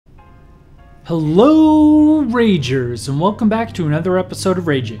Hello Ragers, and welcome back to another episode of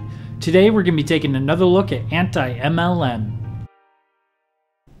Raging. Today we're going to be taking another look at anti-MLM.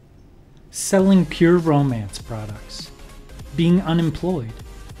 Selling pure romance products. Being unemployed.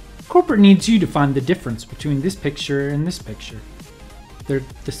 Corporate needs you to find the difference between this picture and this picture. They're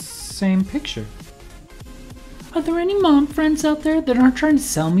the same picture. Are there any mom friends out there that aren't trying to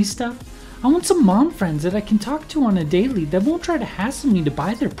sell me stuff? I want some mom friends that I can talk to on a daily that won't try to hassle me to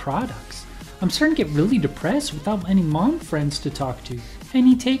buy their products. I'm starting to get really depressed without any mom friends to talk to.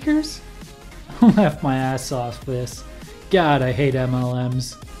 Any takers? I'll laugh my ass off this. God, I hate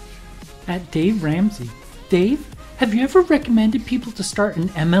MLMs. At Dave Ramsey. Dave, have you ever recommended people to start an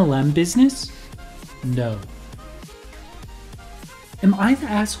MLM business? No. Am I the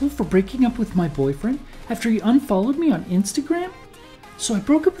asshole for breaking up with my boyfriend after he unfollowed me on Instagram? So I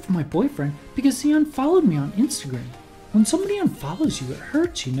broke up with my boyfriend because he unfollowed me on Instagram. When somebody unfollows you, it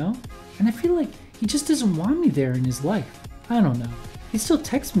hurts, you know? And I feel like he just doesn't want me there in his life. I don't know. He still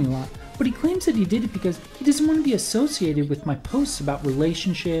texts me a lot, but he claims that he did it because he doesn't want to be associated with my posts about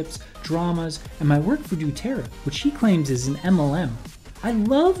relationships, dramas, and my work for doTERRA, which he claims is an MLM. I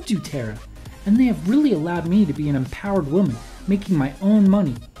love doTERRA, and they have really allowed me to be an empowered woman, making my own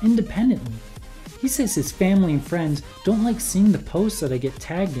money, independently. He says his family and friends don't like seeing the posts that I get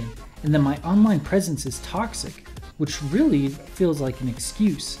tagged in, and that my online presence is toxic, which really feels like an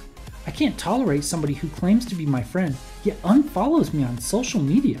excuse. I can't tolerate somebody who claims to be my friend, yet unfollows me on social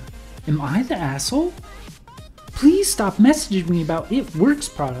media. Am I the asshole? Please stop messaging me about It Works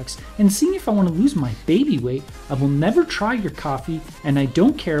products and seeing if I want to lose my baby weight. I will never try your coffee, and I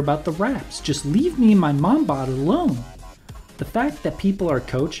don't care about the wraps. Just leave me and my mom bod alone. The fact that people are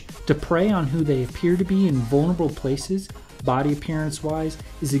coached to prey on who they appear to be in vulnerable places, body appearance wise,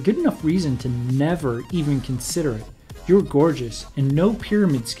 is a good enough reason to never even consider it. You're gorgeous, and no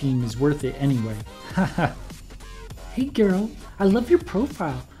pyramid scheme is worth it anyway. Haha. Hey girl, I love your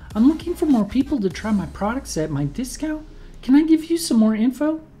profile. I'm looking for more people to try my products at my discount. Can I give you some more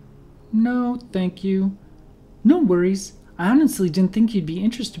info? No, thank you. No worries. I honestly didn't think you'd be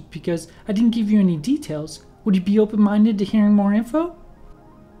interested because I didn't give you any details. Would you be open-minded to hearing more info?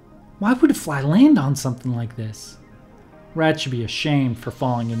 Why would a fly land on something like this? Rats should be ashamed for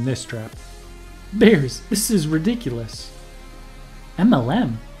falling in this trap. Bears, this is ridiculous.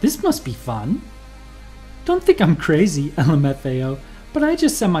 MLM, this must be fun. Don't think I'm crazy, LMFAO, but I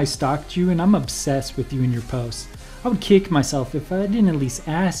just semi-stalked you and I'm obsessed with you and your posts. I would kick myself if I didn't at least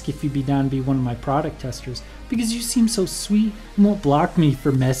ask if you'd be down to be one of my product testers, because you seem so sweet and won't block me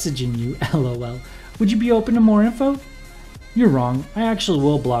for messaging you, LOL. Would you be open to more info? You're wrong, I actually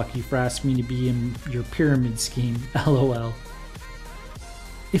will block you for asking me to be in your pyramid scheme, LOL.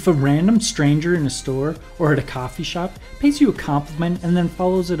 If a random stranger in a store or at a coffee shop pays you a compliment and then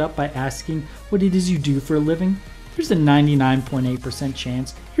follows it up by asking what it is you do for a living, there's a 99.8%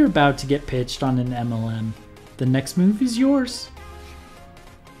 chance you're about to get pitched on an MLM. The next move is yours.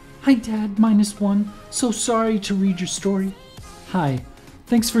 Hi Dad, -1. So sorry to read your story. Hi,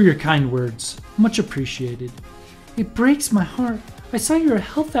 thanks for your kind words. Much appreciated. It breaks my heart. I saw you're a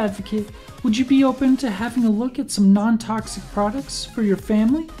health advocate. Would you be open to having a look at some non-toxic products for your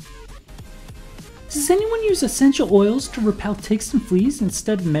family? Does anyone use essential oils to repel ticks and fleas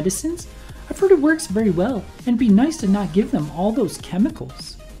instead of medicines? I've heard it works very well, and it'd be nice to not give them all those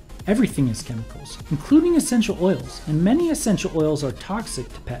chemicals. Everything is chemicals, including essential oils, and many essential oils are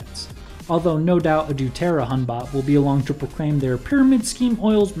toxic to pets. Although no doubt a doTERRA Hunbot will be along to proclaim their pyramid scheme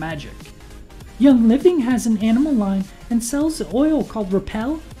oils magic. Young Living has an animal line and sells an oil called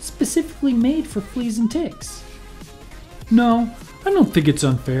Repel, specifically made for fleas and ticks. No, I don't think it's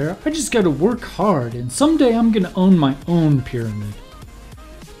unfair. I just gotta work hard, and someday I'm gonna own my own pyramid.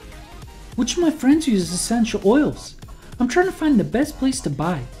 Which of my friends uses essential oils? I'm trying to find the best place to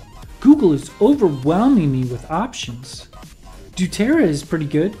buy. Google is overwhelming me with options. doTERRA is pretty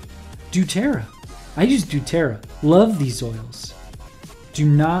good. doTERRA. I use doTERRA. Love these oils. Do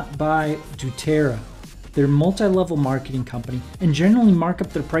not buy doTERRA. They're a multi-level marketing company and generally mark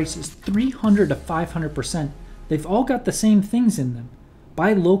up their prices 300 to 500%. They've all got the same things in them.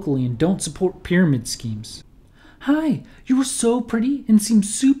 Buy locally and don't support pyramid schemes. Hi, you were so pretty and seemed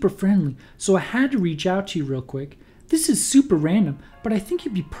super friendly, so I had to reach out to you real quick. This is super random, but I think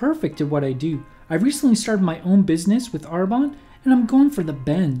you'd be perfect at what I do. I recently started my own business with Arbonne, and I'm going for the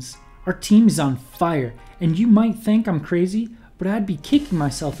bends. Our team is on fire, and you might think I'm crazy, but I'd be kicking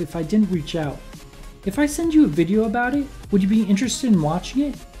myself if I didn't reach out. If I send you a video about it, would you be interested in watching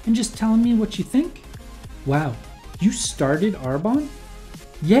it and just telling me what you think? Wow, you started Arbonne?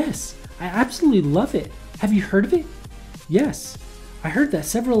 Yes, I absolutely love it. Have you heard of it? Yes. I heard that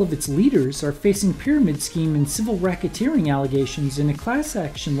several of its leaders are facing pyramid scheme and civil racketeering allegations in a class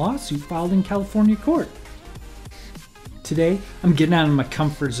action lawsuit filed in California court. Today, I'm getting out of my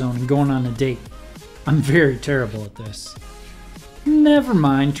comfort zone and going on a date. I'm very terrible at this. Never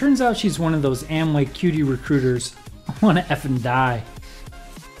mind, turns out she's one of those Amway cutie recruiters. I wanna effing die.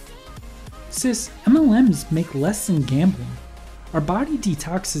 Sis, MLMs make less than gambling. Our body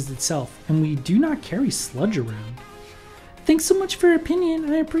detoxes itself, and we do not carry sludge around. Thanks so much for your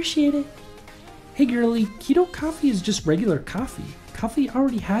opinion, I appreciate it. Hey girlie, keto coffee is just regular coffee. Coffee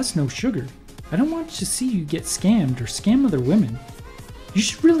already has no sugar. I don't want to see you get scammed or scam other women. You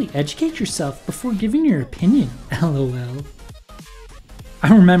should really educate yourself before giving your opinion, LOL.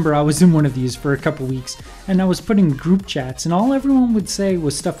 I remember I was in one of these for a couple weeks, and I was putting group chats, and all everyone would say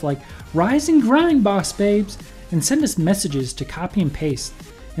was stuff like, "Rise and grind, boss babes," and send us messages to copy and paste,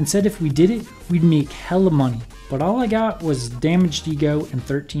 and said if we did it, we'd make hella money. But all I got was damaged ego and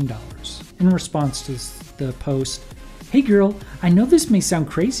 $13. In response to the post, "Hey girl, I know this may sound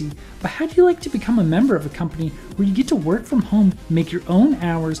crazy, but how do you like to become a member of a company where you get to work from home, make your own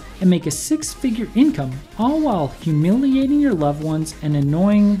hours, and make a six-figure income, all while humiliating your loved ones and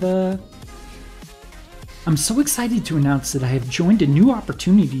annoying the..." I'm so excited to announce that I have joined a new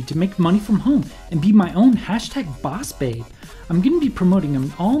opportunity to make money from home and be my own #bossbabe. I'm going to be promoting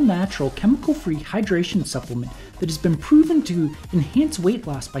an all-natural, chemical-free hydration supplement that has been proven to enhance weight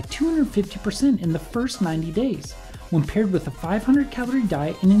loss by 250% in the first 90 days. When paired with a 500-calorie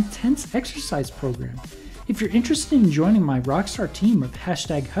diet and intense exercise program. If you're interested in joining my rockstar team of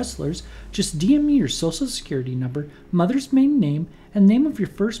 #hustlers, just DM me your social security number, mother's maiden name, and name of your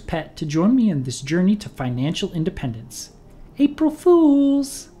first pet to join me in this journey to financial independence. April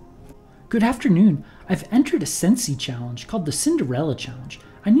Fools! Good afternoon. I've entered a Sensi challenge called the Cinderella Challenge.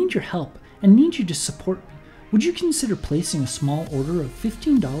 I need your help and need you to support me. Would you consider placing a small order of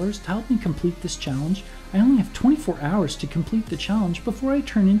 $15 to help me complete this challenge? I only have 24 hours to complete the challenge before I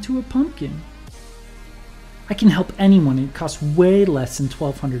turn into a pumpkin. I can help anyone and it costs way less than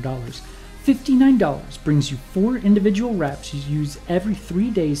 $1,200. $59 brings you 4 individual wraps you use every 3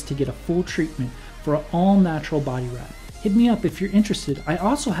 days to get a full treatment for an all-natural body wrap. Hit me up if you're interested. I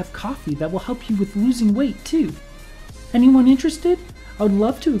also have coffee that will help you with losing weight too. Anyone interested? I would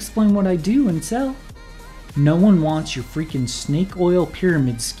love to explain what I do and sell. No one wants your freaking snake oil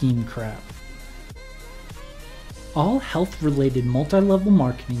pyramid scheme crap. All health-related multi-level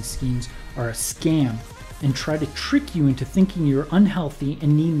marketing schemes are a scam and try to trick you into thinking you're unhealthy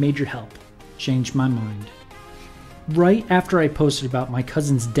and need major help. Changed my mind. Right after I posted about my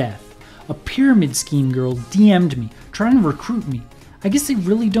cousin's death, a pyramid scheme girl DM'd me trying to recruit me. I guess they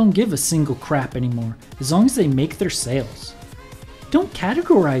really don't give a single crap anymore, as long as they make their sales. Don't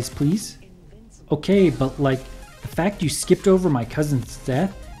categorize, please. Okay, but like, the fact you skipped over my cousin's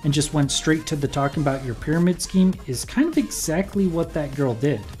death and just went straight to the talking about your pyramid scheme is kind of exactly what that girl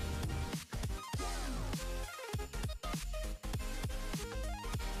did.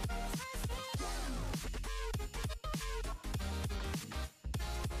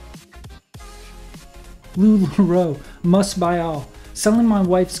 LuLaRoe, must buy all. Selling my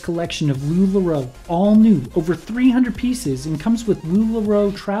wife's collection of LuLaRoe, all new, over 300 pieces, and comes with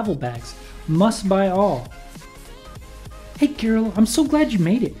LuLaRoe travel bags. Must buy all. Hey girl, I'm so glad you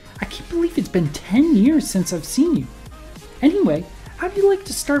made it. I can't believe it's been 10 years since I've seen you. Anyway, how do you like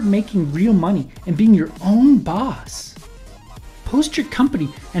to start making real money and being your own boss? Post your company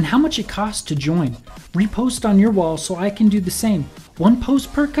and how much it costs to join. Repost on your wall so I can do the same. 1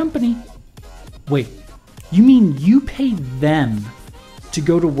 post per company. Wait, you mean you pay them to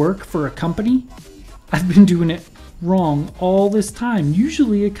go to work for a company? I've been doing it wrong all this time.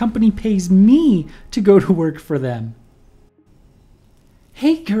 Usually a company pays me to go to work for them.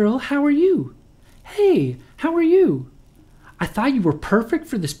 Hey girl, how are you? Hey, how are you? I thought you were perfect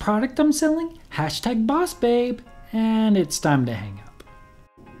for this product I'm selling. #bossbabe. And it's time to hang up.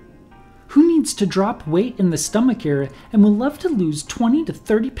 Who needs to drop weight in the stomach area and would love to lose 20 to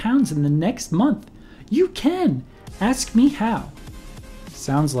 30 pounds in the next month? You can. Ask me how.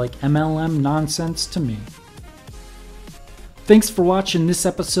 Sounds like MLM nonsense to me. Thanks for watching this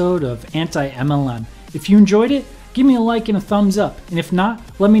episode of Anti-MLM. If you enjoyed it, give me a like and a thumbs up. And if not,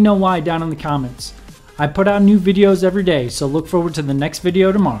 let me know why down in the comments. I put out new videos every day, so look forward to the next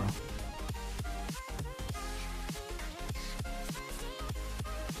video tomorrow.